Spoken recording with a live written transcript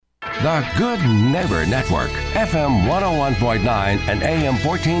The Good Neighbor Network, FM 101.9 and AM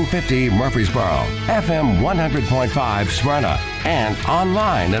 1450 Murfreesboro, FM 100.5 Smyrna, and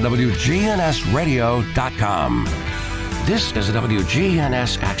online at WGNSradio.com. This is the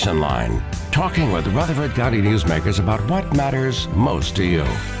WGNS Action Line, talking with Rutherford County newsmakers about what matters most to you.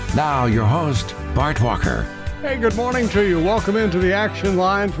 Now, your host, Bart Walker. Hey, good morning to you. Welcome into the Action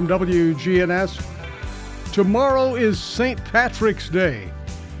Line from WGNS. Tomorrow is St. Patrick's Day.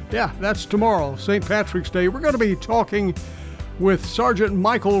 Yeah, that's tomorrow, St. Patrick's Day. We're going to be talking with Sergeant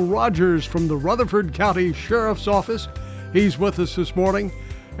Michael Rogers from the Rutherford County Sheriff's Office. He's with us this morning,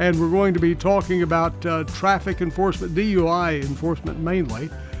 and we're going to be talking about traffic enforcement, DUI enforcement mainly,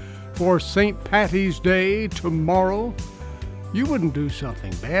 for St. Patty's Day tomorrow. You wouldn't do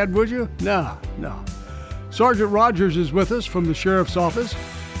something bad, would you? No. Sergeant Rogers is with us from the Sheriff's Office.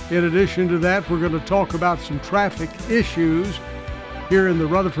 In addition to that, we're going to talk about some traffic issues here in the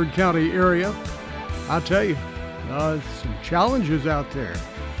Rutherford County area. I'll tell you, some challenges out there.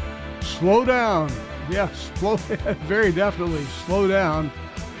 Slow down. Yes, very definitely slow down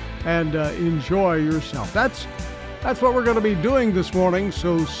and enjoy yourself. That's what we're going to be doing this morning,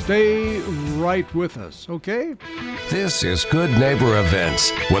 so stay right with us, okay? This is Good Neighbor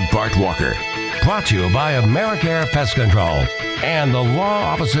Events with Bart Walker. Brought to you by AmeriCare Pest Control and the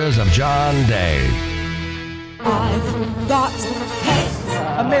law offices of John Day. I've got pets.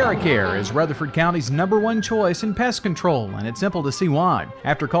 AmeriCare is Rutherford County's #1 choice in pest control, and it's simple to see why.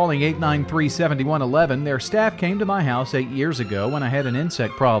 After calling 893-7111, their staff came to my house 8 years ago when I had an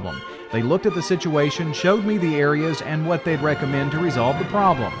insect problem. They looked at the situation, showed me the areas, and what they'd recommend to resolve the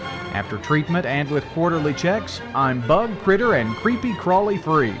problem. After treatment and with quarterly checks, I'm bug, critter, and creepy crawly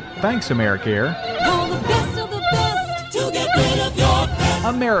free. Thanks, AmeriCare. All the best of the best to get rid of your pets.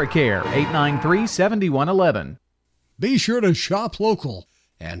 AmeriCare, 893-7111. Be sure to shop local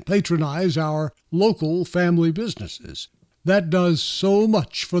and patronize our local family businesses. That does so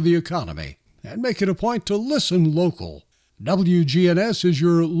much for the economy. And make it a point to listen local. WGNS is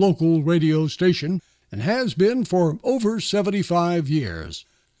your local radio station and has been for over 75 years.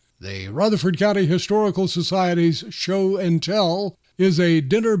 The Rutherford County Historical Society's Show and Tell is a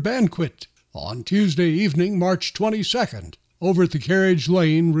dinner banquet on Tuesday evening, March 22nd, over at the Carriage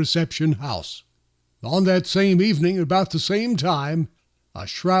Lane Reception House. On that same evening, about the same time, a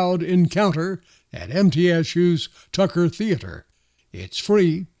shroud encounter at MTSU's Tucker Theater. It's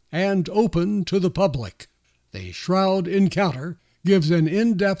free and open to the public. The Shroud Encounter gives an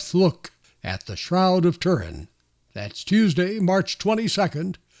in-depth look at the Shroud of Turin. That's Tuesday, March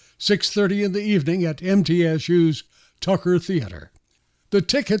 22nd, 6:30 in the evening at MTSU's Tucker Theater. The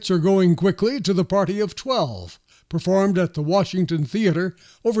tickets are going quickly to the Party of 12, performed at the Washington Theater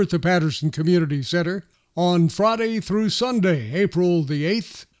over at the Patterson Community Center on Friday through Sunday, April the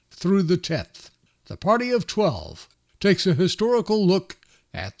 8th through the 10th. The Party of 12 takes a historical look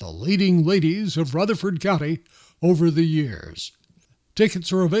at the leading ladies of Rutherford County over the years.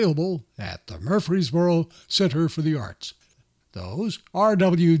 Tickets are available at the Murfreesboro Center for the Arts. Those are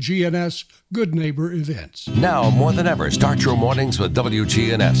WGNS Good Neighbor events. Now more than ever, start your mornings with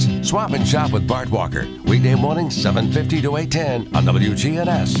WGNS. Swap and shop with Bart Walker. Weekday mornings, 7:50 to 8:10 on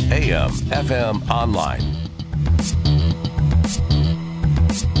WGNS, AM, FM, online.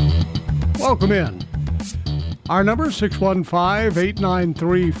 Welcome in. Our number is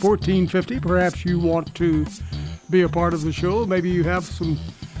 615-893-1450. Perhaps you want to be a part of the show. Maybe you have some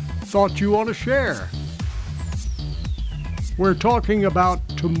thoughts you want to share. We're talking about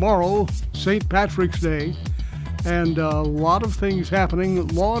tomorrow, St. Patrick's Day, and a lot of things happening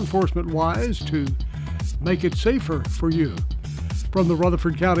law enforcement-wise to make it safer for you. From the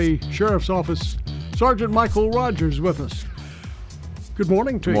Rutherford County Sheriff's Office, Sergeant Michael Rogers with us. Good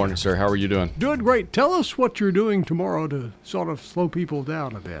morning to you. Good morning, sir. How are you doing? Doing great. Tell us what you're doing tomorrow to sort of slow people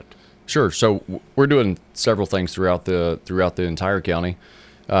down a bit. Sure. So we're doing several things throughout the entire county.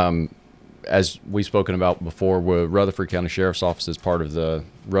 As we've spoken about before, Rutherford County Sheriff's Office is part of the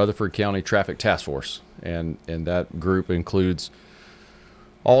Rutherford County Traffic Task Force, and that group includes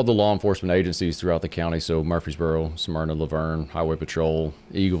all the law enforcement agencies throughout the county, so Murfreesboro, Smyrna, Laverne, Highway Patrol,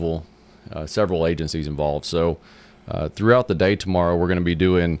 Eagleville, several agencies involved. So throughout the day tomorrow, we're going to be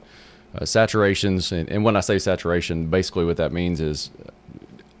doing saturations, and when I say saturation, basically what that means is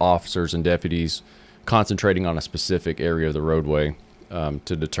officers and deputies concentrating on a specific area of the roadway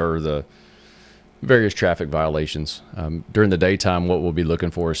to deter the various traffic violations. During the daytime, what we'll be looking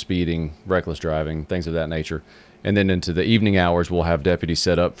for is speeding, reckless driving, things of that nature. And then into the evening hours, we'll have deputies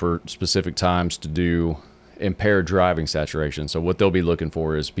set up for specific times to do impaired driving saturation. So what they'll be looking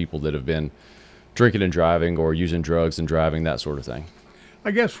for is people that have been drinking and driving or using drugs and driving, that sort of thing.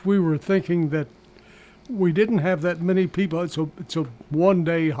 I guess we were thinking that we didn't have that many people. It's a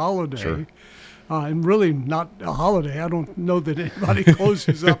one-day holiday. Sure. And really not a holiday. I don't know that anybody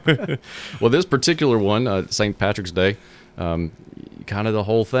closes up. Well, this particular one, St. Patrick's Day, kind of the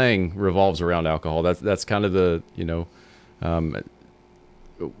whole thing revolves around alcohol. That's kind of the,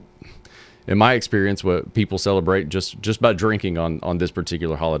 in my experience, what people celebrate just by drinking on this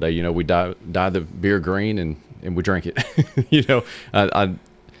particular holiday. We dye the beer green and we drink it.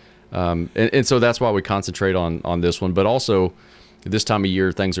 And so that's why we concentrate on this one. But also, this time of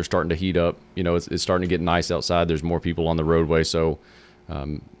year, things are starting to heat up. It's starting to get nice outside. There's more people on the roadway. So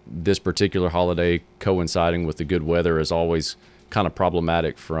this particular holiday coinciding with the good weather is always kind of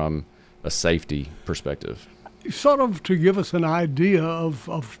problematic from a safety perspective. Sort of to give us an idea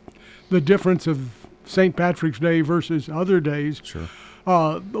of the difference of St. Patrick's Day versus other days. Sure.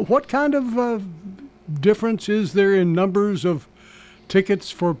 What kind of difference is there in numbers of tickets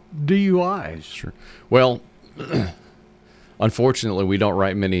for DUIs? Sure. Well, unfortunately, we don't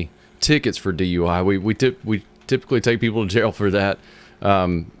write many tickets for DUI. We typically take people to jail for that.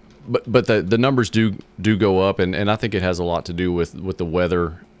 But the numbers do go up, and I think it has a lot to do with the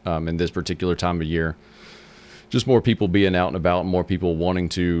weather in this particular time of year. Just more people being out and about, more people wanting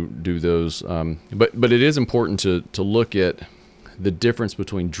to do those. But it is important to look at the difference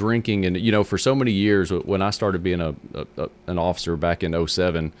between drinking and, for so many years, when I started being an officer back in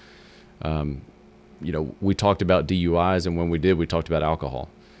 2007, we talked about DUIs, and when we did, we talked about alcohol.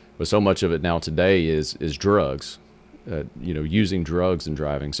 But so much of it now today is drugs, using drugs and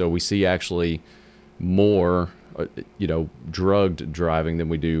driving. So we see actually more, drugged driving than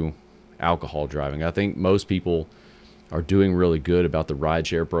we do alcohol driving. I think most people are doing really good about the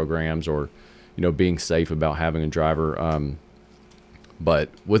rideshare programs or, being safe about having a driver. But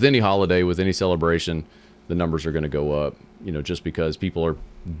with any holiday, with any celebration, the numbers are going to go up, just because people are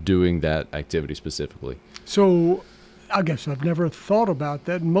doing that activity specifically. So I guess I've never thought about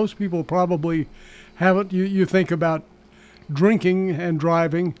that. Most people probably haven't. You think about drinking and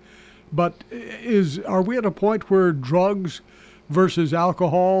driving, but are we at a point where drugs versus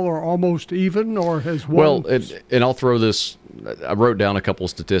alcohol are almost even, or has one? Well, and I'll throw this. I wrote down a couple of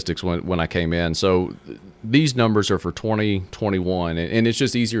statistics when I came in. So these numbers are for 2021, and it's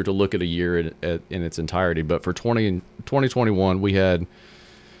just easier to look at a year in its entirety. But for 2021, we had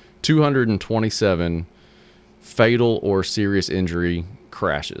 227 fatal or serious injury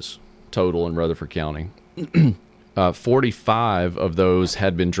crashes total in Rutherford County. 45 of those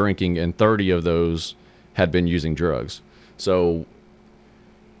had been drinking, and 30 of those had been using drugs. So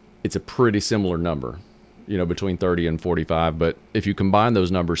it's a pretty similar number, between 30 and 45. But if you combine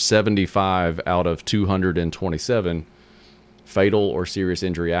those numbers, 75 out of 227 fatal or serious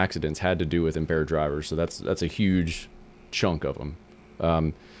injury accidents had to do with impaired drivers. So that's a huge chunk of them.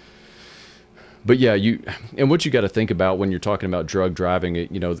 But yeah, what you got to think about when you're talking about drug driving,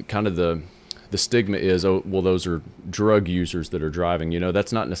 kind of the stigma is, oh, well, those are drug users that are driving.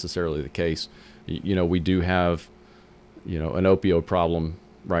 That's not necessarily the case. We do have, an opioid problem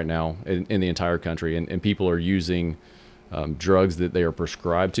right now in the entire country, and people are using drugs that they are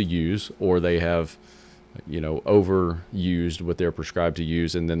prescribed to use, or they have, overused what they're prescribed to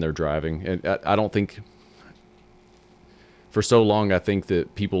use, and then they're driving. And I don't think, for so long, I think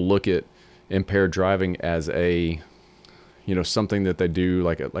that people look at impaired driving as a, something that they do,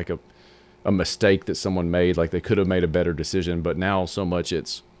 like a mistake that someone made, like they could have made a better decision. But now so much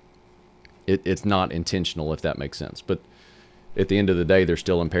it's not intentional, if that makes sense. But at the end of the day, they're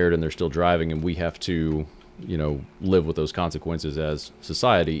still impaired and they're still driving, and we have to, live with those consequences as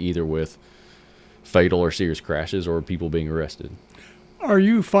society, either with fatal or serious crashes or people being arrested. Are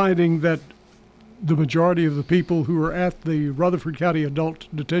you finding that the majority of the people who are at the Rutherford County Adult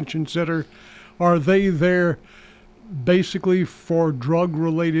Detention Center, are they there basically for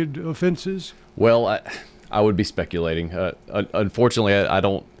drug-related offenses? Well, I would be speculating. Unfortunately, I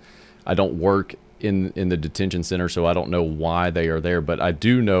don't work in the detention center, so I don't know why they are there. But I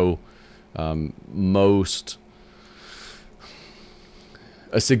do know a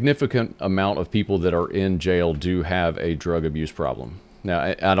significant amount of people that are in jail do have a drug abuse problem.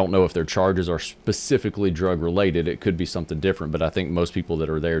 Now, I don't know if their charges are specifically drug-related. It could be something different, but I think most people that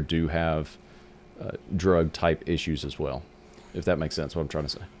are there do have drug-type issues as well, if that makes sense, what I'm trying to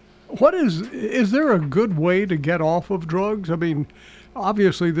say. Is there a good way to get off of drugs? I mean,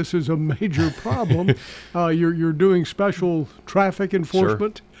 obviously this is a major problem. You're doing special traffic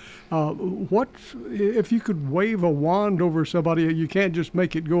enforcement. Sure. What if you could wave a wand over somebody? You can't just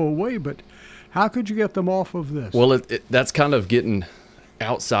make it go away, but how could you get them off of this? Well, that's kind of getting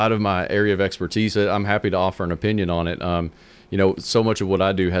outside of my area of expertise. I'm happy to offer an opinion on it. so much of what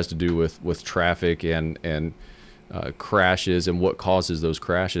I do has to do with traffic and crashes and what causes those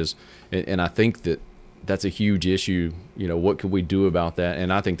crashes. And I think that's a huge issue. What could we do about that?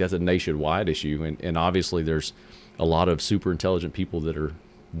 And I think that's a nationwide issue. And obviously there's a lot of super intelligent people that are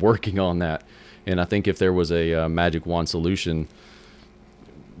working on that. And I think if there was a magic wand solution,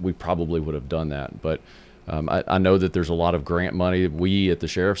 we probably would have done that. But I know that there's a lot of grant money. We at the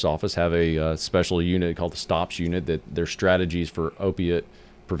Sheriff's Office have a special unit called the STOPS unit, that their strategies for opiate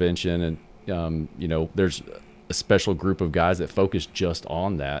prevention. And, there's a special group of guys that focus just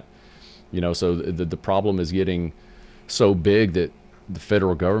on that. So the problem is getting so big that the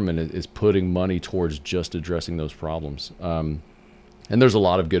federal government is putting money towards just addressing those problems. And there's a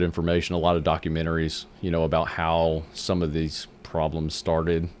lot of good information, a lot of documentaries, about how some of these problems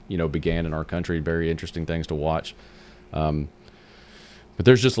started, began in our country. Very interesting things to watch. But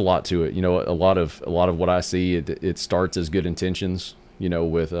there's just a lot to it. A lot of what I see, it starts as good intentions,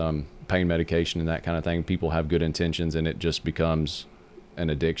 with pain medication and that kind of thing. People have good intentions, and it just becomes an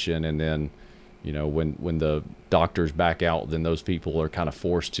addiction. And then, when the doctors back out, then those people are kind of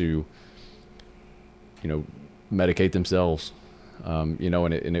forced to, medicate themselves, and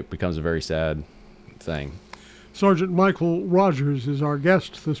it becomes a very sad thing. Sergeant Michael Rogers is our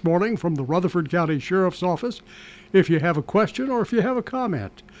guest this morning from the Rutherford County Sheriff's Office. If you have a question or if you have a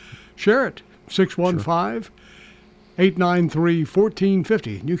comment, share it.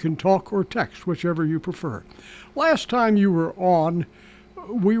 615-893-1450. You can talk or text, whichever you prefer. Last time you were on,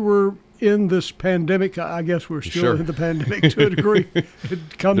 we were in this pandemic. I guess we're still in the pandemic to a degree.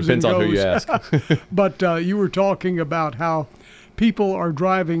 It comes Depends and goes. on who you ask. But you were talking about how people are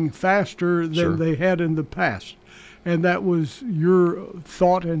driving faster than they had in the past. And that was your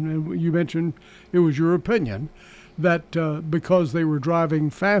thought, and you mentioned it was your opinion, that because they were driving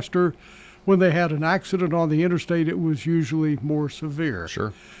faster, when they had an accident on the interstate, it was usually more severe.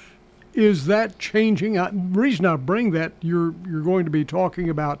 Sure. Is that changing? The reason I bring that, you're going to be talking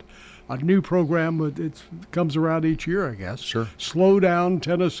about a new program that comes around each year, I guess. Sure. Slow Down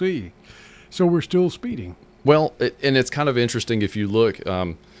Tennessee. So we're still speeding. Well, and it's kind of interesting if you look,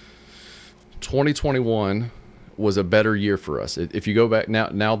 2021 was a better year for us. If you go back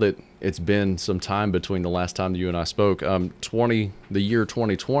now that it's been some time between the last time that you and I spoke, the year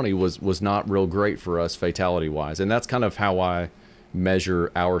 2020 was not real great for us fatality wise. And that's kind of how I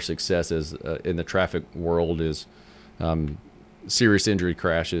measure our successes in the traffic world, is serious injury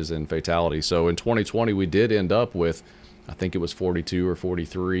crashes and fatalities. So in 2020, we did end up with, I think it was 42 or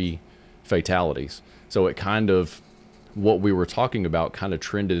 43 fatalities. So it kind of, what we were talking about kind of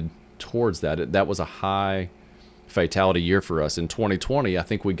trended towards that. That was a high fatality year for us. In 2020, I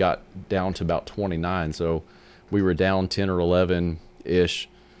think we got down to about 29. So we were down 10 or 11-ish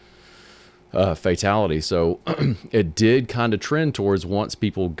fatalities. So it did kind of trend towards, once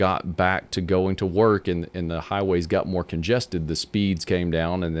people got back to going to work and the highways got more congested, the speeds came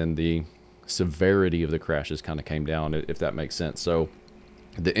down, and then the severity of the crashes kind of came down, if that makes sense. So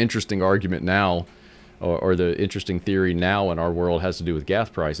the interesting argument now, or the interesting theory now in our world, has to do with gas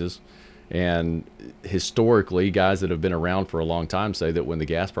prices. And historically, guys that have been around for a long time say that when the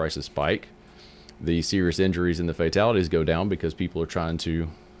gas prices spike, the serious injuries and the fatalities go down, because people are trying to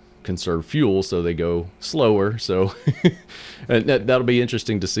conserve fuel, so they go slower. So and that'll be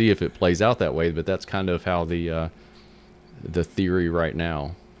interesting to see if it plays out that way. But that's kind of how the theory right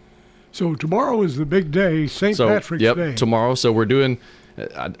now. So tomorrow is the big day, St. Patrick's Day. Tomorrow. So we're doing,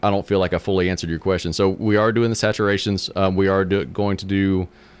 I don't feel like I fully answered your question. So we are doing the saturations. We are going to do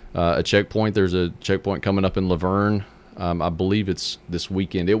a checkpoint. There's a checkpoint coming up in Laverne. I believe it's this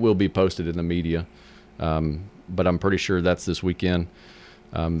weekend. It will be posted in the media, but I'm pretty sure that's this weekend.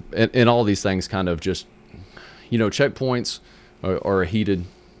 And all these things kind of just, checkpoints are a heated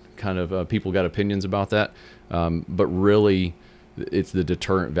kind of, people got opinions about that. But really, it's the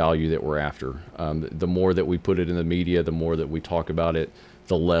deterrent value that we're after. The more that we put it in the media, the more that we talk about it,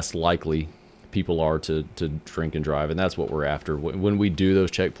 the less likely people are to drink and drive. And that's what we're after. When we do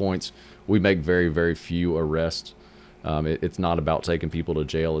those checkpoints, we make very, very few arrests. It's not about taking people to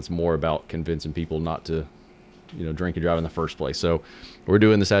jail. It's more about convincing people not to, drink and drive in the first place. So we're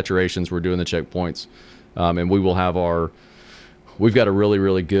doing the saturations, we're doing the checkpoints, and we will have we've got a really,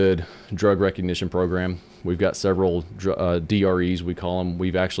 really good drug recognition program. We've got several DREs, we call them.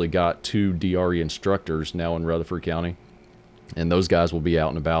 We've actually got 2 DRE instructors now in Rutherford County, and those guys will be out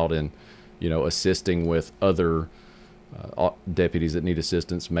and about and, assisting with other deputies that need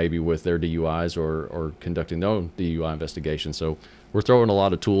assistance, maybe with their DUIs or conducting their own DUI investigation. So we're throwing a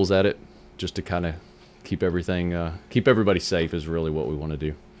lot of tools at it just to kind of keep everybody safe is really what we want to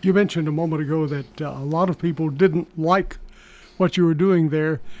do. You mentioned a moment ago that a lot of people didn't like what you were doing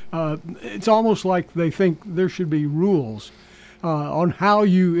there. It's almost like they think there should be rules on how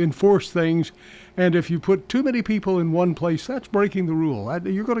you enforce things. And if you put too many people in one place, that's breaking the rule.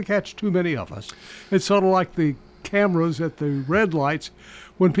 You're going to catch too many of us. It's sort of like the cameras at the red lights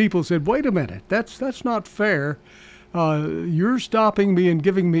when people said, wait a minute, that's not fair. You're stopping me and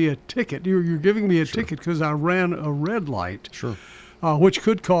giving me a ticket. You're giving me a ticket because I ran a red light, which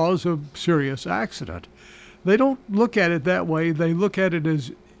could cause a serious accident. They don't look at it that way. They look at it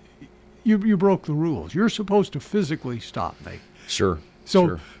as you broke the rules. You're supposed to physically stop me. Sure.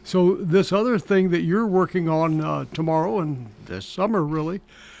 So this other thing that you're working on tomorrow and this summer, really,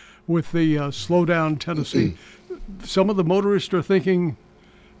 with the Slow Down Tennessee, some of the motorists are thinking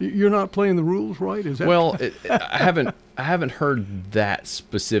you're not playing the rules right. Is that well? I haven't heard that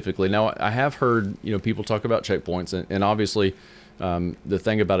specifically. Now I have heard people talk about checkpoints, and obviously the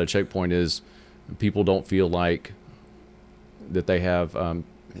thing about a checkpoint is people don't feel like that they have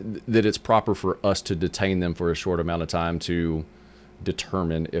that it's proper for us to detain them for a short amount of time to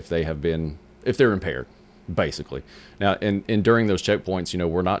determine if they're impaired, basically. Now, and during those checkpoints,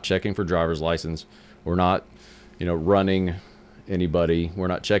 we're not checking for driver's license. We're not, running anybody. We're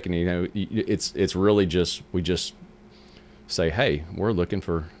not checking, it's really just, we just say, hey, we're looking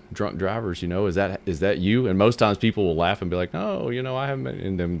for drunk drivers, is that you? And most times people will laugh and be like, no, I haven't been.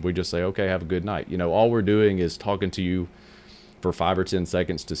 And then we just say, okay, have a good night. All we're doing is talking to you for 5 or 10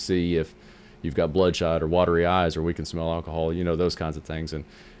 seconds to see if you've got bloodshot or watery eyes, or we can smell alcohol, those kinds of things.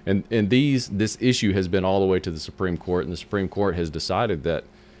 And this issue has been all the way to the Supreme Court, and the Supreme Court has decided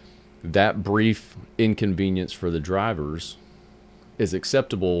that brief inconvenience for the drivers is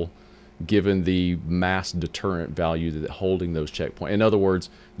acceptable given the mass deterrent value that holding those checkpoints. In other words,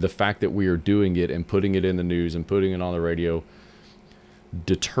 the fact that we are doing it and putting it in the news and putting it on the radio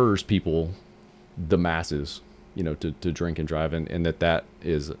deters people, the masses, to drink and drive, and that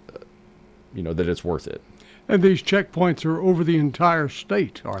is that it's worth it. And these checkpoints are over the entire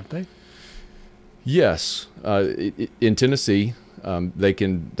state, aren't they? Yes. In Tennessee, they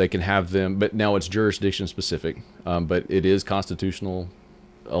can have them, but now it's jurisdiction specific. But it is constitutional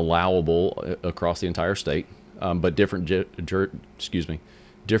allowable across the entire state. But different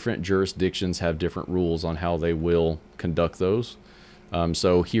jurisdictions have different rules on how they will conduct those.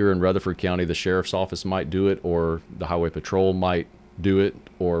 So here in Rutherford County, the sheriff's office might do it, or the highway patrol might do it,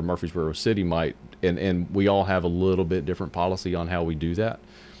 or Murfreesboro City might, and we all have a little bit different policy on how we do that,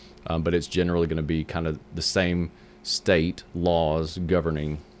 but it's generally going to be kind of the same state laws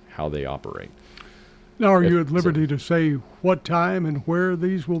governing how they operate. Now, are you at liberty to say what time and where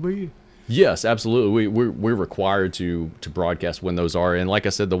these will be? Yes, absolutely. We're required to broadcast when those are, and like I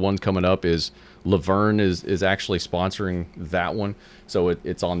said, the one coming up is Laverne is actually sponsoring that one, so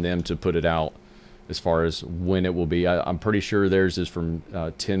it's on them to put it out. As far as when it will be, I'm pretty sure theirs is from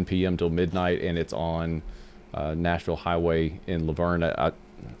 10 p.m. till midnight, and it's on Nashville Highway in Laverne.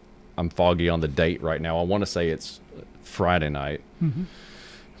 I'm foggy on the date right now. I want to say it's Friday night,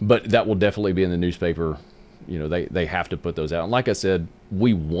 but that will definitely be in the newspaper. They have to put those out. And like I said,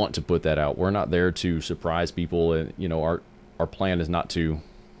 we want to put that out. We're not there to surprise people, and our plan is not to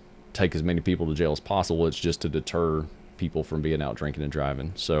take as many people to jail as possible. It's just to deter people from being out drinking and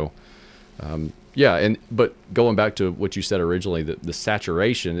driving. So. But going back to what you said originally, the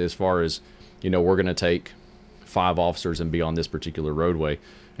saturation as far as, we're going to take 5 officers and be on this particular roadway.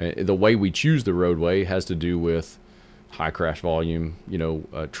 The way we choose the roadway has to do with high crash volume,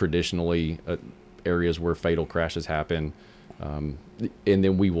 traditionally areas where fatal crashes happen. And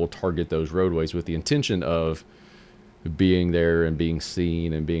then we will target those roadways with the intention of being there and being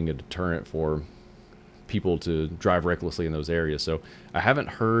seen and being a deterrent for people to drive recklessly in those areas. So I haven't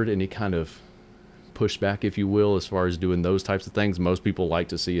heard any kind of pushback, if you will, as far as doing those types of things. Most people like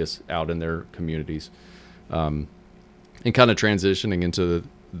to see us out in their communities. And kind of transitioning into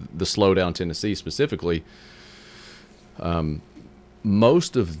the Slow Down Tennessee specifically,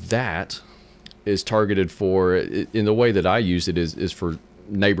 most of that is targeted for, in the way that I use it, is for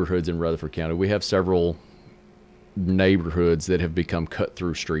neighborhoods in Rutherford County. We have several neighborhoods that have become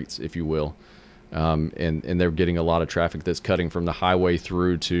cut-through streets, if you will. And they're getting a lot of traffic that's cutting from the highway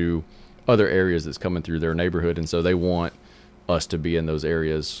through to other areas that's coming through their neighborhood. And so they want us to be in those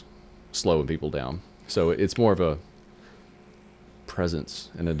areas slowing people down. So it's more of a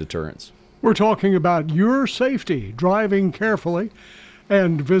presence and a deterrence. We're talking about your safety, driving carefully,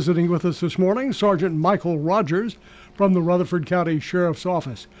 and visiting with us this morning, Sergeant Michael Rogers from the Rutherford County Sheriff's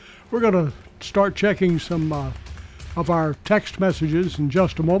Office. We're going to start checking some of our text messages in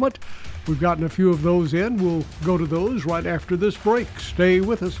just a moment. We've gotten a few of those in. We'll go to those right after this break. Stay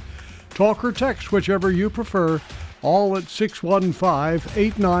with us. Talk or text, whichever you prefer. all at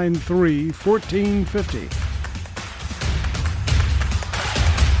 615-893-1450.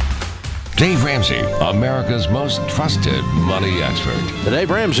 Dave Ramsey, America's most trusted money expert. The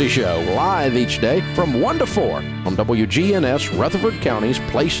Dave Ramsey Show, live each day from 1 to 4 on WGNS, Rutherford County's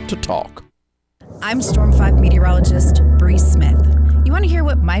Place to Talk. I'm Storm 5 meteorologist Bree Smith. You want to hear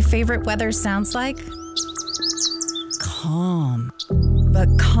what my favorite weather sounds like? Calm. But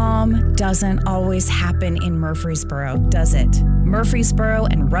calm doesn't always happen in Murfreesboro, does it? Murfreesboro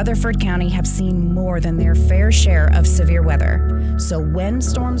and Rutherford County have seen more than their fair share of severe weather. So when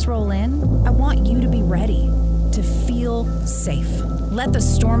storms roll in, I want you to be ready, to feel safe. Let the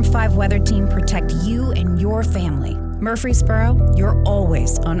Storm 5 weather team protect you and your family. Murfreesboro, you're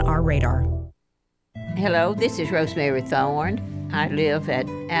always on our radar. Hello, this is Rosemary Thorne. I live at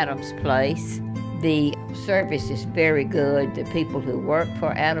Adams Place. The service is very good. The people who work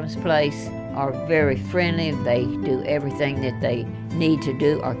for Adams Place are very friendly. They do everything that they need to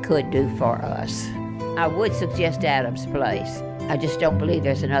do or could do for us. I would suggest Adams Place. I just don't believe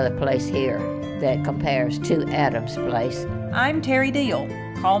there's another place here that compares to Adams Place. I'm Terry Deal.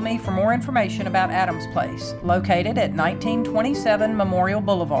 Call me for more information about Adams Place, located at 1927 Memorial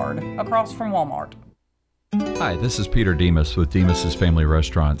Boulevard, across from Walmart. Hi, this is Peter Demas with Demas's Family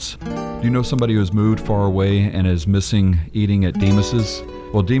Restaurants. Do you know somebody who's moved far away and is missing eating at Demas's?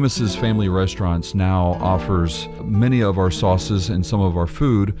 Well, Demas's Family Restaurants now offers many of our sauces and some of our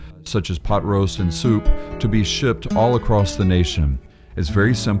food, such as pot roast and soup, to be shipped all across the nation. It's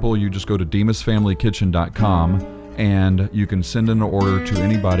very simple. You just go to DemasFamilyKitchen.com and you can send an order to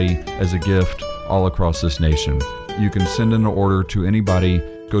anybody as a gift all across this nation. You can send an order to anybody.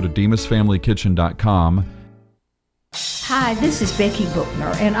 Go to DemasFamilyKitchen.com. Hi, this is Becky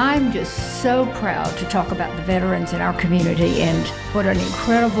Bookner, and I'm just so proud to talk about the veterans in our community and what an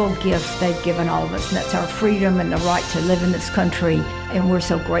incredible gift they've given all of us, and that's our freedom and the right to live in this country, and we're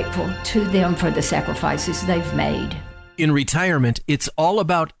so grateful to them for the sacrifices they've made. In retirement, it's all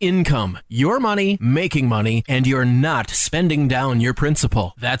about income. Your money, making money, and you're not spending down your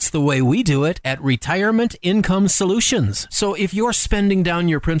principal. That's the way we do it at Retirement Income Solutions. So if you're spending down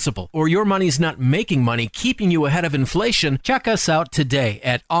your principal or your money's not making money, keeping you ahead of inflation, check us out today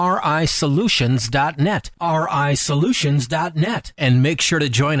at risolutions.net, risolutions.net. And make sure to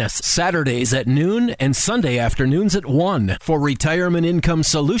join us Saturdays at noon and Sunday afternoons at 1 for Retirement Income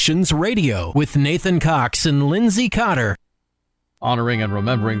Solutions Radio with Nathan Cox and Lindsay Cotter. Honoring and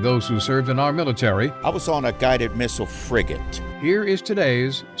remembering those who served in our military. I was on a guided missile frigate. Here is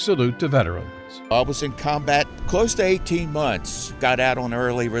today's Salute to Veterans. I was in combat close to 18 months. Got out on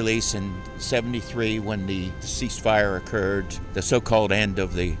early release in 73 when the ceasefire occurred, the so-called end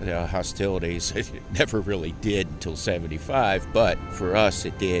of the hostilities. It never really did until 75, but for us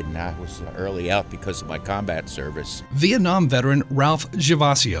it did, and I was early out because of my combat service. Vietnam veteran Ralph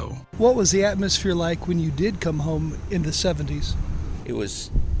Gervasio. What was the atmosphere like when you did come home in the 70s? It was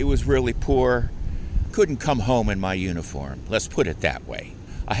really poor. Couldn't come home in my uniform, let's put it that way.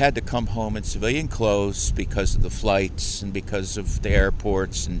 I had to come home in civilian clothes because of the flights and because of the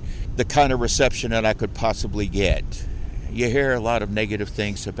airports and the kind of reception that I could possibly get. You hear a lot of negative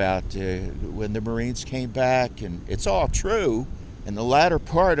things about when the Marines came back, and it's all true. In the latter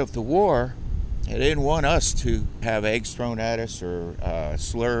part of the war, they didn't want us to have eggs thrown at us or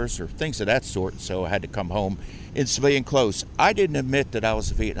slurs or things of that sort, so I had to come home in civilian clothes. I didn't admit that I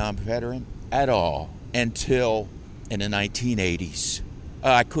was a Vietnam veteran at all until in the 1980s.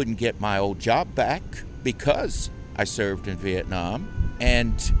 I couldn't get my old job back because I served in Vietnam.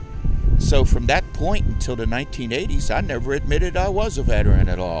 And so from that point until the 1980s, I never admitted I was a veteran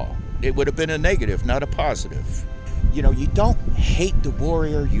at all. It would have been a negative, not a positive. You know, you don't hate the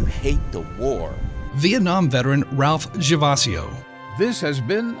warrior, you hate the war. Vietnam veteran Ralph Gervasio. This has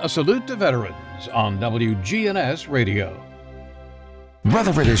been a Salute to Veterans on WGNS Radio.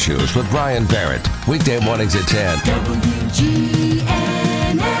 Rutherford Issues with Brian Barrett. Weekday mornings at 10.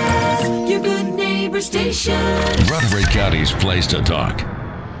 WGNS, your good neighbor station. Rutherford County's Place to Talk.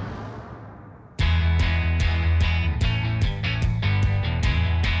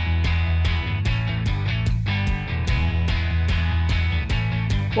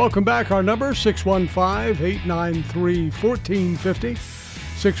 Welcome back. Our number, 615-893-1450.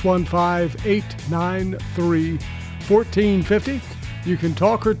 615-893-1450. You can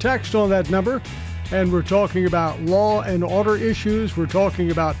talk or text on that number. And we're talking about law and order issues. We're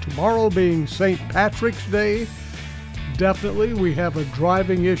talking about tomorrow being St. Patrick's Day. Definitely, we have a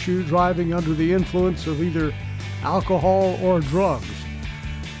driving issue, driving under the influence of either alcohol or drugs.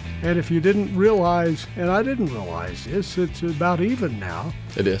 And if you didn't realize, and I didn't realize this, it's about even now.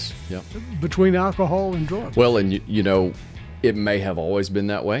 It is, yeah. Between alcohol and drugs. Well, and you know, it may have always been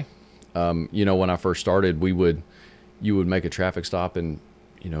that way. You know, when I first started, you would make a traffic stop and,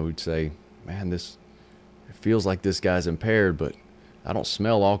 you know, we'd say, man, it feels like this guy's impaired, but I don't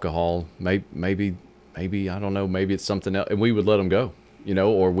smell alcohol. Maybe, I don't know, maybe it's something else. And we would let them go, you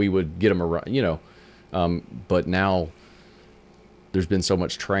know, or we would get them around, you know. But now there's been so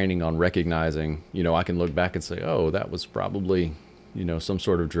much training on recognizing, you know, I can look back and say, oh, that was probably, you know, some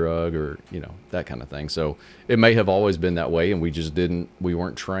sort of drug or, you know, that kind of thing. So it may have always been that way, and we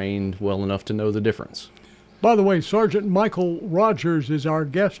weren't trained well enough to know the difference. By the way, Sergeant Michael Rogers is our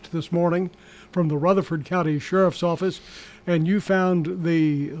guest this morning from the Rutherford County Sheriff's Office, and you found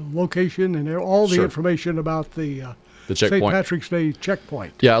the location and all the information about the St. Patrick's Day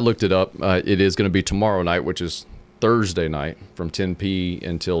checkpoint. Yeah, I looked it up. It is going to be tomorrow night, which is Thursday night from 10 p.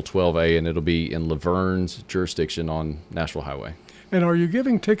 until 12 a, and it'll be in Laverne's jurisdiction on Nashville Highway. And are you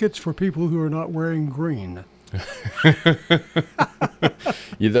giving tickets for people who are not wearing green?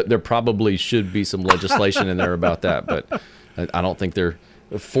 There probably should be some legislation in there about that, but I don't think they're.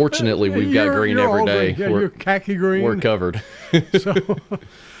 Fortunately, we've got green every day. Yeah, you're khaki green. We're covered. So,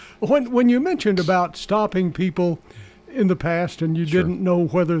 when you mentioned about stopping people in the past, and you didn't know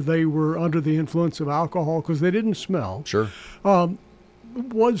whether they were under the influence of alcohol because they didn't smell. Sure.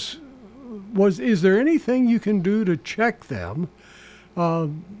 Is there anything you can do to check them?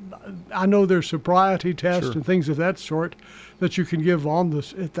 I know there's sobriety tests and things of that sort that you can give on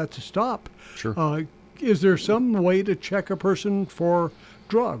this if that's a stop. Sure. Is there some way to check a person for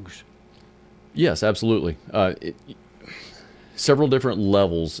drugs? Yes, absolutely. Several different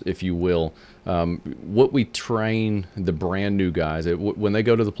levels, if you will. What we train the brand new guys, when they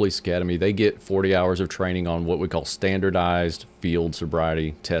go to the police academy, they get 40 hours of training on what we call standardized field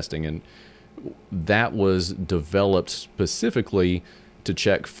sobriety testing. And that was developed specifically to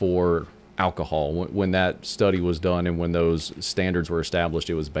check for alcohol. When that study was done and when those standards were established,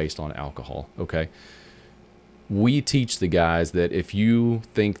 it was based on alcohol. Okay. We teach the guys that if you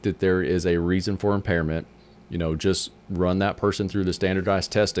think that there is a reason for impairment, you know, just run that person through the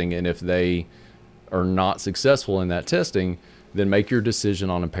standardized testing. And if they are not successful in that testing, then make your decision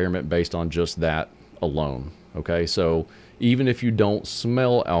on impairment based on just that alone. Okay. So even if you don't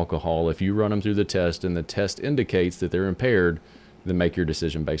smell alcohol, if you run them through the test and the test indicates that they're impaired, then make your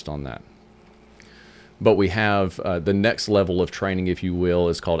decision based on that. But we have the next level of training, if you will,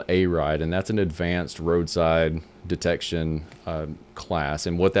 is called A-RIDE, and that's an advanced roadside detection class.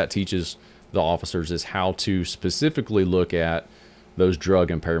 And what that teaches the officers is how to specifically look at those drug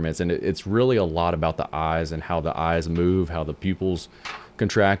impairments. And it's really a lot about the eyes and how the eyes move, how the pupils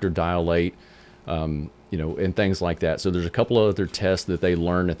contract or dilate, you know, and things like that. So there's a couple of other tests that they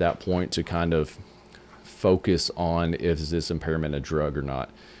learn at that point to kind of focus on is this impairment a drug or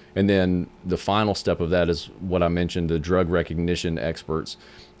not. And then the final step of that is what I mentioned, the drug recognition experts.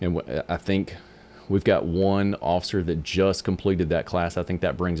 And I think we've got one officer that just completed that class. I think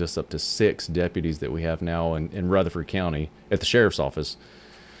that brings us up to 6 deputies that we have now in Rutherford County at the Sheriff's Office.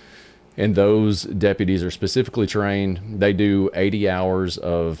 And those deputies are specifically trained. They do 80 hours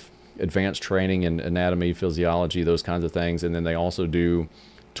of advanced training in anatomy, physiology, those kinds of things. And then they also do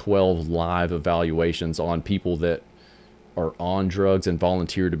 12 live evaluations on people that are on drugs and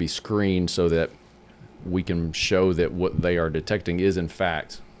volunteer to be screened so that we can show that what they are detecting is in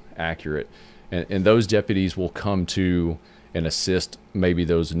fact accurate. And those deputies will come to and assist maybe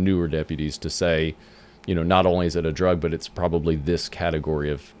those newer deputies to say, you know, not only is it a drug, but it's probably this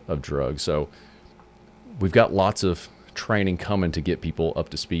category of drug. So we've got lots of training coming to get people up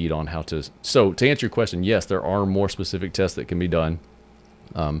to speed on how to. So to answer your question, yes, there are more specific tests that can be done.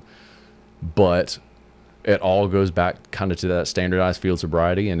 But it all goes back kind of to that standardized field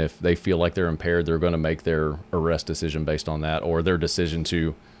sobriety. And if they feel like they're impaired, they're going to make their arrest decision based on that, or their decision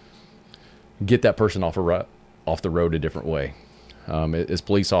to get that person off the road a different way. As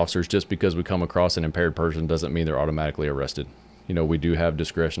police officers, just because we come across an impaired person doesn't mean they're automatically arrested. You know, we do have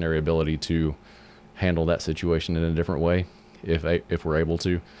discretionary ability to handle that situation in a different way if we're able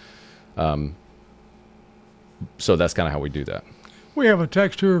to. So that's kind of how we do that. We have a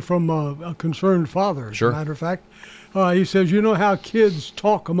text here from a concerned father, as a matter of fact. He says, you know how kids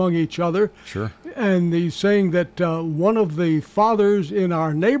talk among each other? Sure. And he's saying that one of the fathers in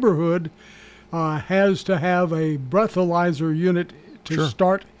our neighborhood has to have a breathalyzer unit to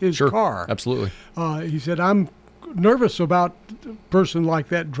start his car. Absolutely. He said, I'm nervous about a person like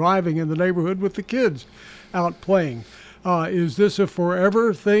that driving in the neighborhood with the kids out playing. Is this a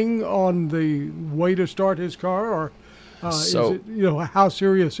forever thing on the way to start his car, or How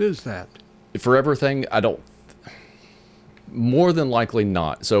serious is that? For everything, more than likely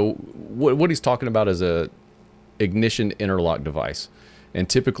not. So what he's talking about is a ignition interlock device. And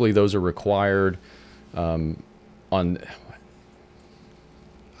typically those are required I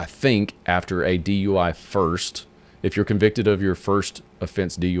think after a DUI first. If you're convicted of your first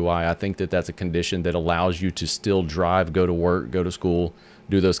offense DUI, I think that's a condition that allows you to still drive, go to work, go to school,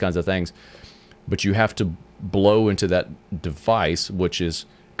 do those kinds of things. But you have to blow into that device, which is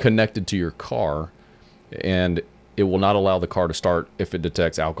connected to your car, and it will not allow the car to start if it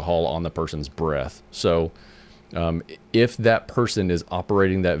detects alcohol on the person's breath. So if that person is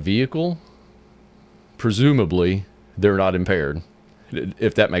operating that vehicle, presumably they're not impaired,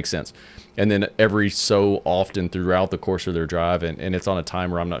 if that makes sense. And then every so often throughout the course of their drive, and it's on a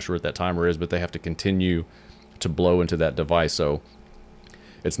timer, I'm not sure what that timer is, but they have to continue to blow into that device. So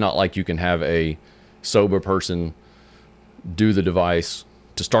it's not like you can have a sober person do the device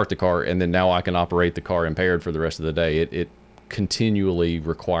to start the car, and then now I can operate the car impaired for the rest of the day. It continually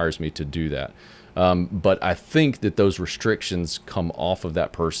requires me to do that. But I think that those restrictions come off of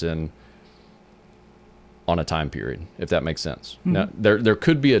that person on a time period, if that makes sense. Mm-hmm. Now, there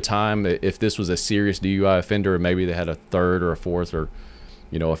could be a time if this was a serious DUI offender, and maybe they had a third or a fourth or,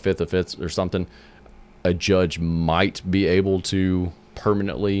 a fifth offense or something, a judge might be able to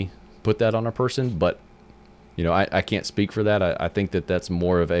permanently put that on a person. But, I can't speak for that. I think that's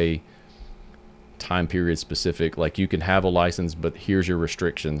more of a time period specific, like you can have a license, but here's your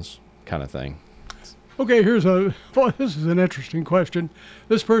restrictions kind of thing. Okay, this is an interesting question.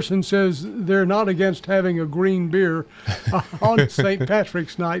 This person says they're not against having a green beer on St.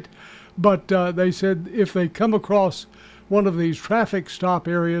 Patrick's night, but they said if they come across one of these traffic stop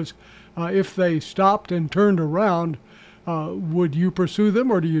areas, if they stopped and turned around, would you pursue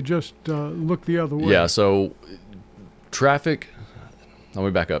them, or do you just look the other way? Yeah, so traffic, let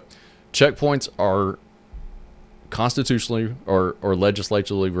me back up. Checkpoints are constitutionally or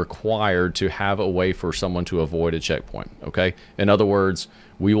legislatively required to have a way for someone to avoid a checkpoint, okay? In other words,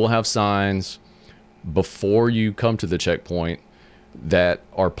 we will have signs before you come to the checkpoint that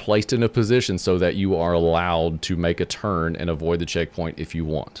are placed in a position so that you are allowed to make a turn and avoid the checkpoint if you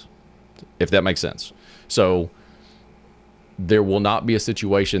want, if that makes sense. So there will not be a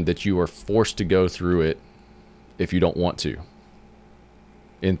situation that you are forced to go through it if you don't want to,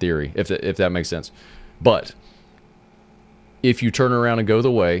 in theory, if that makes sense. But if you turn around and go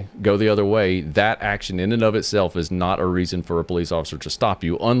the other way, that action in and of itself is not a reason for a police officer to stop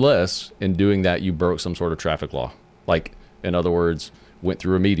you, unless in doing that you broke some sort of traffic law. Like, in other words, went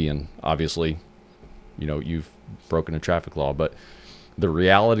through a median. Obviously, you've broken a traffic law. But the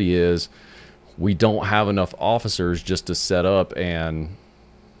reality is we don't have enough officers just to set up and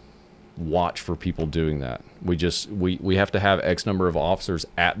watch for people doing that. We have to have X number of officers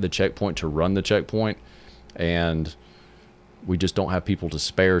at the checkpoint to run the checkpoint, and we just don't have people to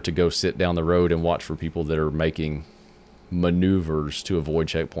spare to go sit down the road and watch for people that are making maneuvers to avoid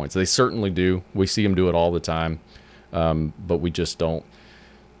checkpoints. They certainly do. We see them do it all the time, but we just don't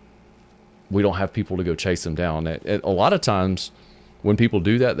have people to go chase them down. A lot of times when people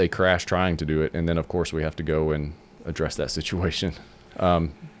do that, they crash trying to do it, and then of course we have to go and address that situation.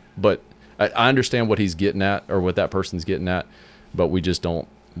 But I understand what he's getting at, or what that person's getting at, but we don't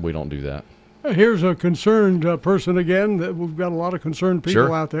do that. Here's a concerned person again. That we've got a lot of concerned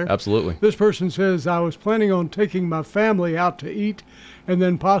people out there. Absolutely. This person says, I was planning on taking my family out to eat and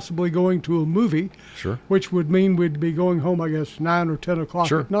then possibly going to a movie. Sure. Which would mean we'd be going home, I guess, 9 or 10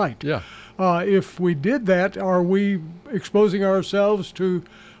 o'clock at night. Yeah. If we did that, are we exposing ourselves to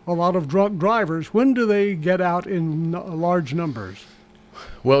a lot of drunk drivers? When do they get out in large numbers?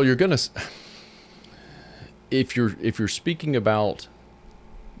 Well, you're going to, if you're speaking about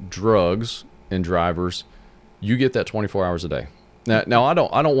drugs and drivers, you get that 24 hours a day. Now I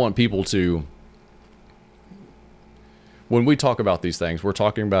don't want people to, when we talk about these things, we're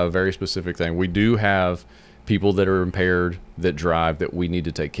talking about a very specific thing. We do have people that are impaired that drive that we need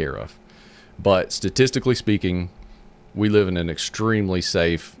to take care of. But statistically speaking, we live in an extremely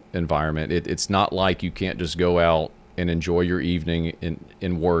safe environment. It's not like you can't just go out and enjoy your evening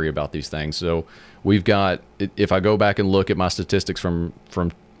and worry about these things. So we've got, if I go back and look at my statistics from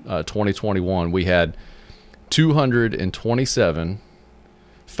 2021, we had 227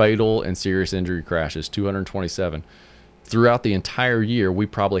 fatal and serious injury crashes, 227. Throughout the entire year, we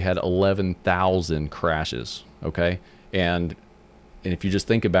probably had 11,000 crashes, okay? And if you just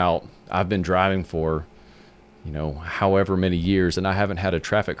think about, I've been driving for, however many years, and I haven't had a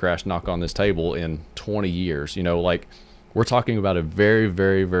traffic crash knock on this table in 20 years. We're talking about a very,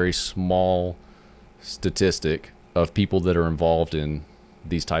 very, very small statistic of people that are involved in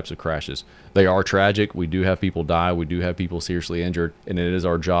these types of crashes. They are tragic. We do have people die. We do have people seriously injured, and it is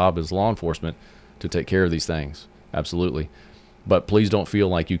our job as law enforcement to take care of these things. Absolutely. But please don't feel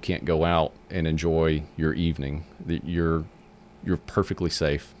like you can't go out and enjoy your evening. You're perfectly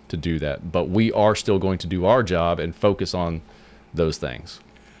safe to do that. But we are still going to do our job and focus on those things.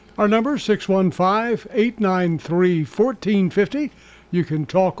 Our number, 615-893-1450. You can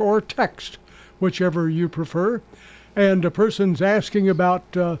talk or text, whichever you prefer. And a person's asking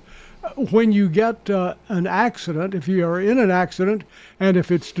about when you get an accident, if you are in an accident, and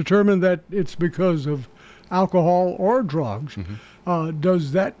if it's determined that it's because of alcohol or drugs,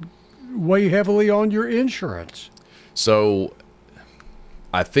 does that weigh heavily on your insurance? So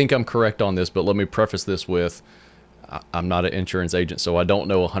I think I'm correct on this, but let me preface this with I'm not an insurance agent, so I don't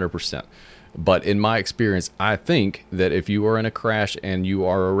know 100%. But in my experience, I think that if you are in a crash and you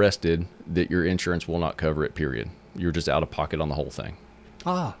are arrested, that your insurance will not cover it, period. You're just out of pocket on the whole thing.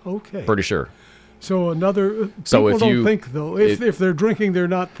 Ah, okay. Pretty sure. So people don't think, though. If they're drinking, they're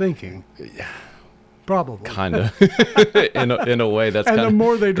not thinking. Probably. Kind of. in a way, that's and kind of. And the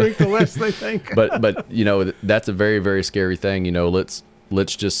more they drink, the less they think. But that's a very, very scary thing.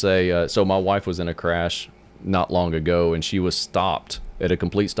 Let's just say, so my wife was in a crash not long ago, and she was stopped at a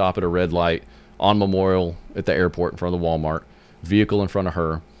complete stop at a red light on Memorial at the airport in front of the Walmart, vehicle in front of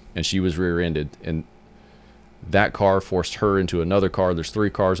her, and she was rear-ended. And that car forced her into another car. There's 3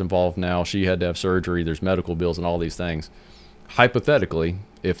 cars involved now. She had to have surgery. There's medical bills and all these things. Hypothetically,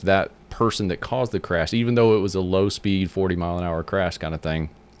 if that person that caused the crash, even though it was a low-speed 40-mile-an-hour crash kind of thing,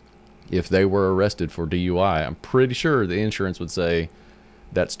 if they were arrested for DUI, I'm pretty sure the insurance would say,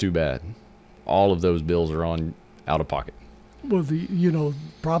 that's too bad. All of those bills are on out of pocket. Well,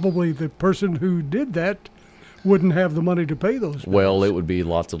 probably the person who did that wouldn't have the money to pay those bills. Well, it would be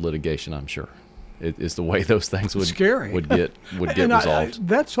lots of litigation, I'm sure. It's the way those things would get resolved.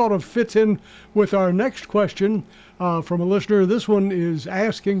 That sort of fits in with our next question from a listener. This one is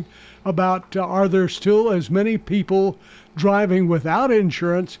asking about are there still as many people driving without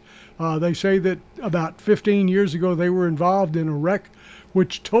insurance? They say that about 15 years ago they were involved in a wreck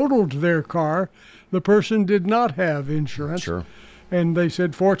which totaled their car. The person did not have insurance. Sure. And they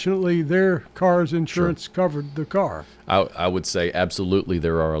said, fortunately, their car's insurance covered the car. I would say absolutely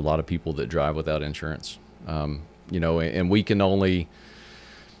there are a lot of people that drive without insurance. And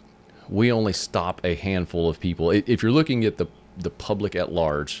we only stop a handful of people. If you're looking at the public at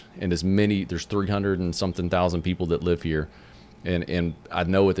large, and there's 300 and something thousand people that live here. And I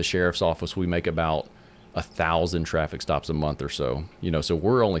know at the sheriff's office, we make about 1,000 traffic stops a month or so. So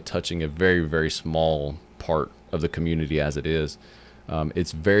we're only touching a very, very small part of the community as it is.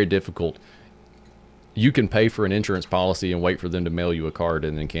 It's very difficult. You can pay for an insurance policy and wait for them to mail you a card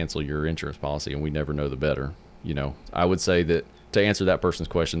and then cancel your insurance policy, and we never know the better. I would say that to answer that person's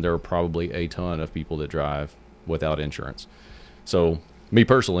question, there are probably a ton of people that drive without insurance. So me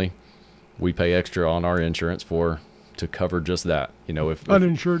personally, we pay extra on our insurance to cover just that. If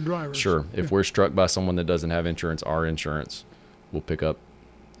uninsured drivers. Sure. If we're struck by someone that doesn't have insurance, our insurance will pick up,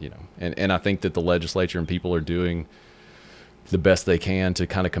 and I think that the legislature and people are doing the best they can to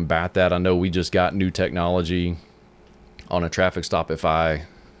kind of combat that. I know we just got new technology on a traffic stop. If I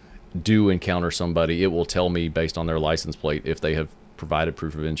do encounter somebody, it will tell me based on their license plate if they have provided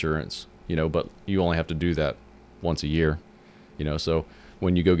proof of insurance, but you only have to do that once a year, so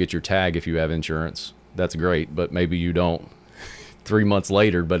when you go get your tag, if you have insurance, that's great, but maybe you don't 3 months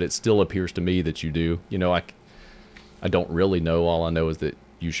later, but it still appears to me that you do. I don't really know. All I know is that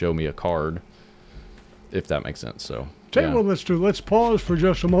you show me a card, if that makes sense. So tell you what let's do. Let's pause for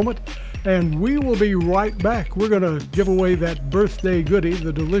just a moment, and we will be right back. We're going to give away that birthday goodie,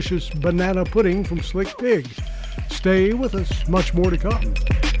 the delicious banana pudding from Slick Pig. Stay with us. Much more to come.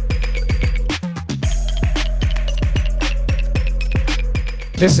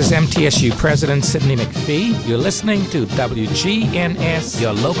 This is MTSU President Sidney McPhee. You're listening to WGNS,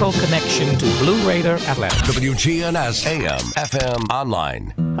 your local connection to Blue Raider Athletics. WGNS AM, FM,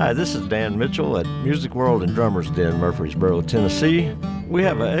 online. Hi, this is Dan Mitchell at Music World and Drummers Den, Murfreesboro, Tennessee. We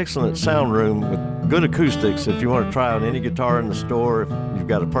have an excellent sound room with good acoustics. If you want to try out any guitar in the store, if you've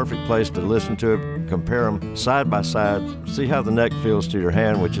got a perfect place to listen to it, compare them side by side, see how the neck feels to your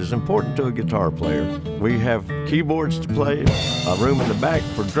hand, which is important to a guitar player. We have keyboards to play, a room in the back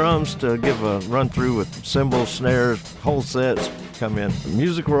for drums to give a run through with cymbals, snares, whole sets. Come in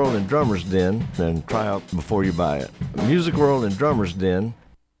Music World and Drummers Den and try out before you buy it. Music World and Drummers Den.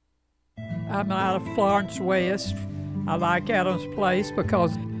 I'm out of Florence West. I like Adams Place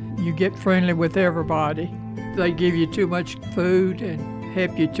because you get friendly with everybody. They give you too much food and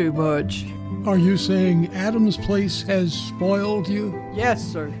help you too much. Are you saying Adams Place has spoiled you? Yes,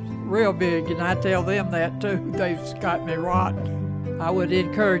 sir. Real big, and I tell them that too. They've got me rotten. I would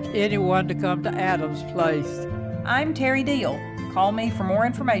encourage anyone to come to Adams Place. I'm Terry Deal. Call me for more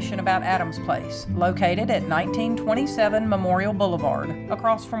information about Adams Place, located at 1927 Memorial Boulevard,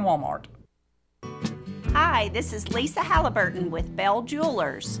 across from Walmart. Hi, this is Lisa Halliburton with Bell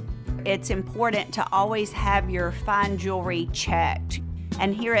Jewelers. It's important to always have your fine jewelry checked.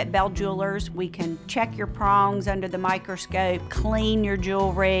 And here at Bell Jewelers, we can check your prongs under the microscope, clean your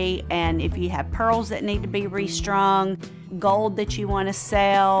jewelry, and if you have pearls that need to be restrung, gold that you want to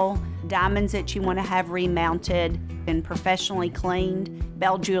sell, diamonds that you want to have remounted and professionally cleaned,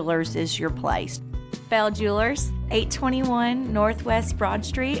 Bell Jewelers is your place. Bell Jewelers, 821 Northwest Broad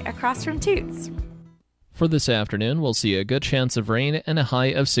Street, across from Toots. For this afternoon, we'll see a good chance of rain and a high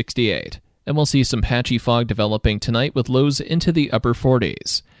of 68. And we'll see some patchy fog developing tonight with lows into the upper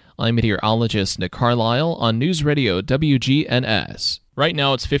 40s. I'm meteorologist Nick Carlisle on News Radio WGNS. Right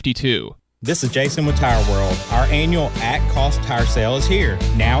now it's 52. This is Jason with Tire World. Our annual at-cost tire sale is here.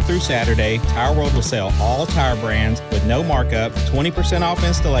 Now through Saturday, Tire World will sell all tire brands with no markup, 20% off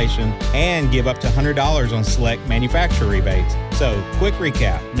installation, and give up to $100 on select manufacturer rebates. So, quick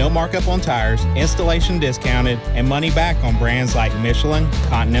recap. No markup on tires, installation discounted, and money back on brands like Michelin,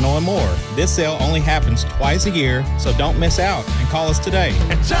 Continental, and more. This sale only happens twice a year, so don't miss out and call us today.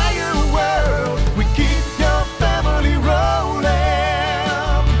 At Tire World, we keep your family rolling.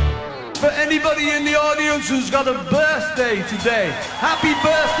 For anybody in the audience who's got a birthday today, happy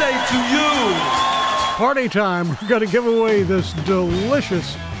birthday to you! Party time. We're going to give away this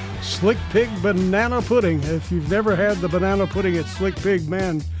delicious Slick Pig banana pudding. If you've never had the banana pudding at Slick Pig,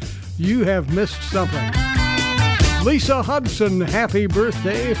 man, you have missed something. Lisa Hudson, happy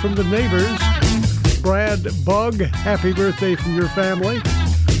birthday from the neighbors. Brad Bug, happy birthday from your family.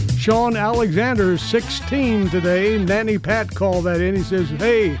 Sean Alexander, 16 today. Nanny Pat called that in. He says,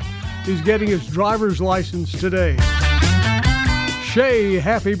 hey, he's getting his driver's license today. Shay,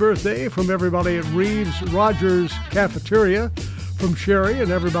 happy birthday from everybody at Reeves Rogers Cafeteria, from Sherry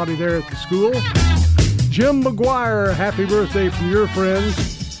and everybody there at the school. Jim McGuire, happy birthday from your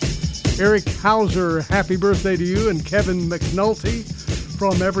friends. Eric Hauser, happy birthday to you. And Kevin McNulty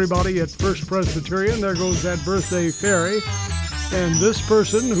from everybody at First Presbyterian. There goes that birthday ferry. And this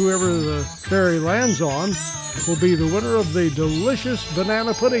person, whoever the ferry lands on, will be the winner of the delicious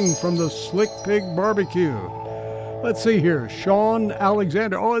banana pudding from the Slick Pig Barbecue. Let's see here. Sean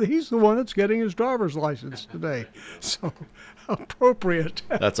Alexander. Oh, he's the one that's getting his driver's license today. So appropriate.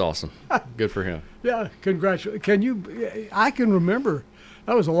 That's awesome. Good for him. Yeah, congratulations. I can remember.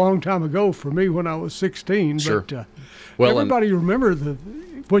 That was a long time ago for me when I was 16. Sure. But everybody remember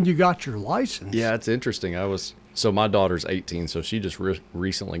when you got your license. Yeah, it's interesting. So my daughter's 18, so she just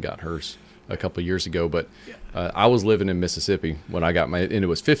recently got hers a couple of years ago, but I was living in Mississippi when I got and it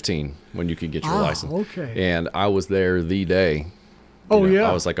was 15 when you could get your license. Okay. And I was there the day. Yeah.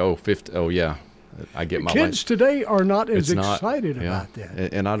 I was like, 50. Oh yeah, I get my license. Kids today are not as excited about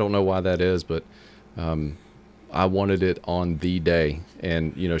that. And I don't know why that is, but I wanted it on the day,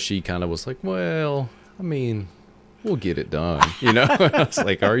 and she kind of was like, well, I mean, we'll get it done. I was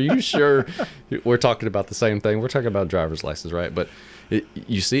like, are you sure? We're talking about the same thing. We're talking about driver's license, right? But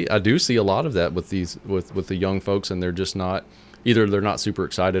I do see a lot of that with the young folks, and they're just not, either they're not super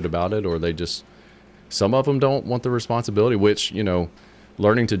excited about it, or they just, some of them don't want the responsibility, which,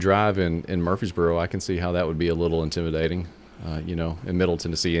 learning to drive in Murfreesboro, I can see how that would be a little intimidating, in Middle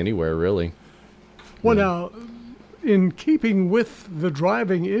Tennessee, anywhere really. Well, now, in keeping with the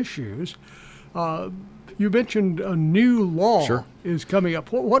driving issues, you mentioned a new law is coming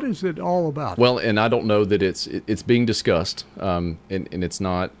up. What is it all about? Well, and I don't know that it's being discussed, and it's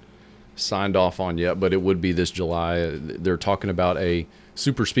not signed off on yet, but it would be this July. They're talking about a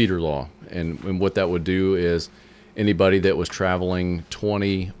super speeder law, and what that would do is anybody that was traveling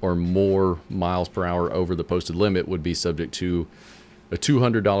 20 or more miles per hour over the posted limit would be subject to a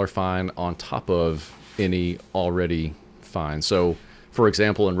 $200 fine on top of any already fine. So, for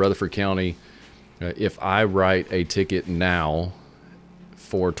example, in Rutherford County, if I write a ticket now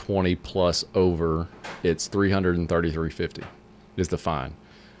for 20 plus over, it's $333.50 is the fine.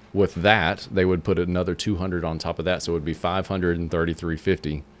 With that, they would put another $200 on top of that, so it would be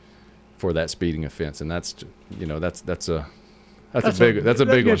 $533.50 for that speeding offense, and that's a big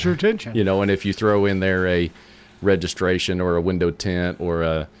one. Gets your attention. And if you throw in there a registration or a window tint or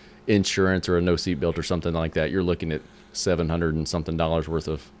a insurance or a no seatbelt or something like that, you're looking at $700 and something worth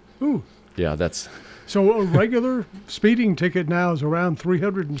of. Ooh. Yeah, that's So a regular speeding ticket now is around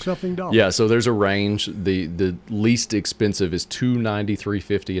 $300 and something. Yeah, so there's a range. The least expensive is $290,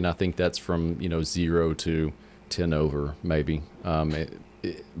 $350, and I think that's from 0 to 10 over maybe.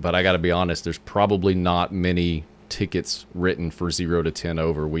 But I got to be honest, there's probably not many tickets written for 0 to 10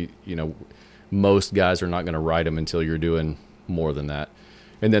 over. Most guys are not going to write them until you're doing more than that.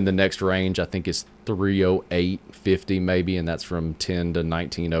 And then the next range I think is 308, 50 maybe, and that's from 10 to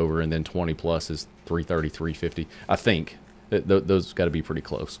 19 over, and then 20 plus is 330, 350. I think those got to be pretty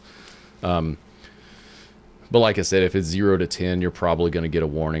close. But like I said, if it's 0 to 10, you're probably going to get a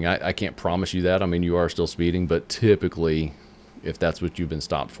warning. I can't promise you that. I mean, you are still speeding, but typically, if that's what you've been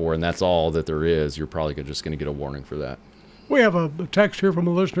stopped for, and that's all that there is, you're probably just going to get a warning for that. We have a text here from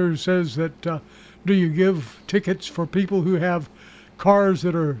a listener who says that, do you give tickets for people who have cars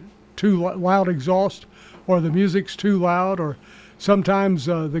that are too loud exhaust, or the music's too loud, or sometimes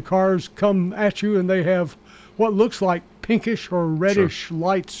the cars come at you and they have what looks like pinkish or reddish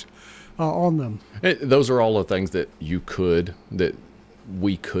lights on them? Those are all the things that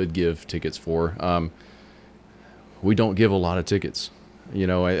we could give tickets for. We don't give a lot of tickets.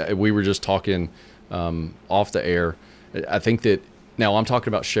 We were just talking off the air. I think that now I'm talking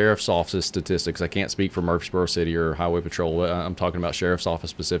about sheriff's office statistics. I can't speak for Murfreesboro City or Highway Patrol. I'm talking about sheriff's office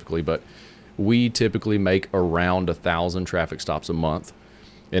specifically, but we typically make around 1,000 traffic stops a month.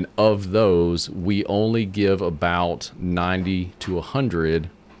 And of those, we only give about 90 to 100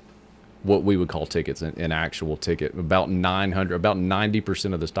 what we would call tickets, an actual ticket. About 900, about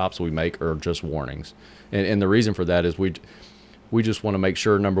 90% of the stops we make are just warnings. And the reason for that is we just want to make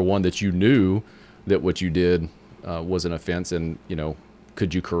sure, number one, that you knew that what you did was an offense, and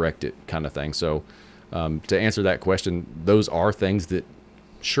could you correct it, kind of thing. So to answer that question, those are things that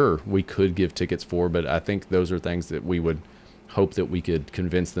sure we could give tickets for, but I think those are things that we would hope that we could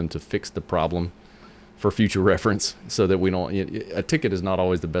convince them to fix the problem for future reference, so that we don't. A ticket is not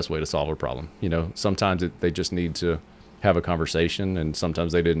always the best way to solve a problem. Sometimes they just need to have a conversation, and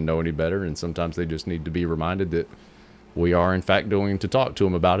sometimes they didn't know any better, and sometimes they just need to be reminded that we are in fact going to talk to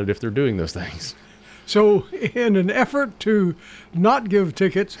them about it if they're doing those things. So in an effort to not give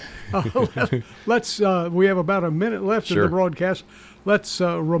tickets, let's we have about a minute left in the broadcast. Let's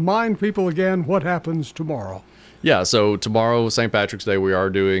remind people again what happens tomorrow. Yeah, so tomorrow, St. Patrick's Day, we are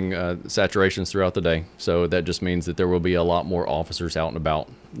doing saturations throughout the day. So that just means that there will be a lot more officers out and about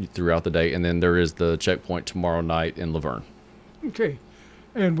throughout the day. And then there is the checkpoint tomorrow night in Laverne. Okay.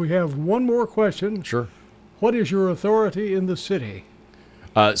 And we have one more question. Sure. What is your authority in the city?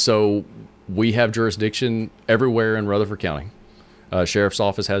 So we have jurisdiction everywhere in Rutherford County. Sheriff's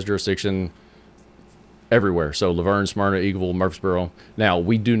Office has jurisdiction everywhere. So Laverne, Smyrna, Eagleville, Murfreesboro. Now,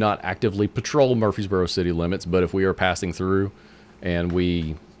 we do not actively patrol Murfreesboro city limits, but if we are passing through and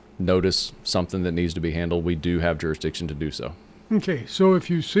we notice something that needs to be handled, we do have jurisdiction to do so. Okay, so if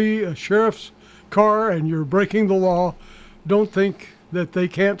you see a sheriff's car and you're breaking the law, don't think that they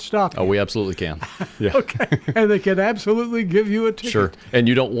can't stop you. Oh, we absolutely can. Yeah. Okay, and they can absolutely give you a ticket. Sure, and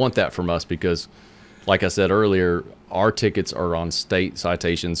you don't want that from us because, like I said earlier, our tickets are on state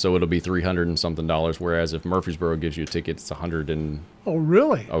citations, so it'll be $300 and something, whereas if Murfreesboro gives you a ticket, it's $100 and... Oh,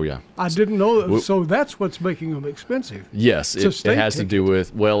 really? Oh, yeah. I didn't know that. So that's what's making them expensive. Yes, it has to do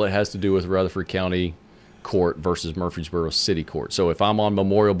with, it has to do with Rutherford County Court versus Murfreesboro City Court. So if I'm on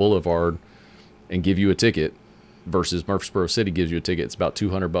Memorial Boulevard and give you a ticket versus Murfreesboro City gives you a ticket, it's about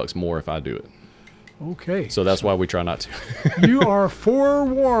 $200 more if I do it. Okay. So that's why we try not to. You are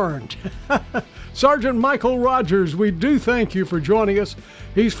forewarned. Sergeant Michael Rogers, we do thank you for joining us.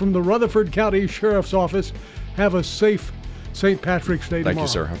 He's from the Rutherford County Sheriff's Office. Have a safe St. Patrick's Day tomorrow. Thank you,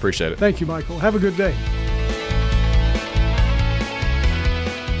 sir. I appreciate it. Thank you, Michael. Have a good day.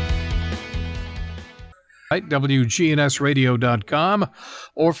 WGNSradio.com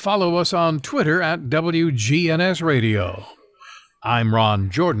or follow us on Twitter at WGNSradio. I'm Ron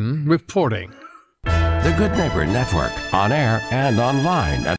Jordan reporting. The Good Neighbor Network, on air and online at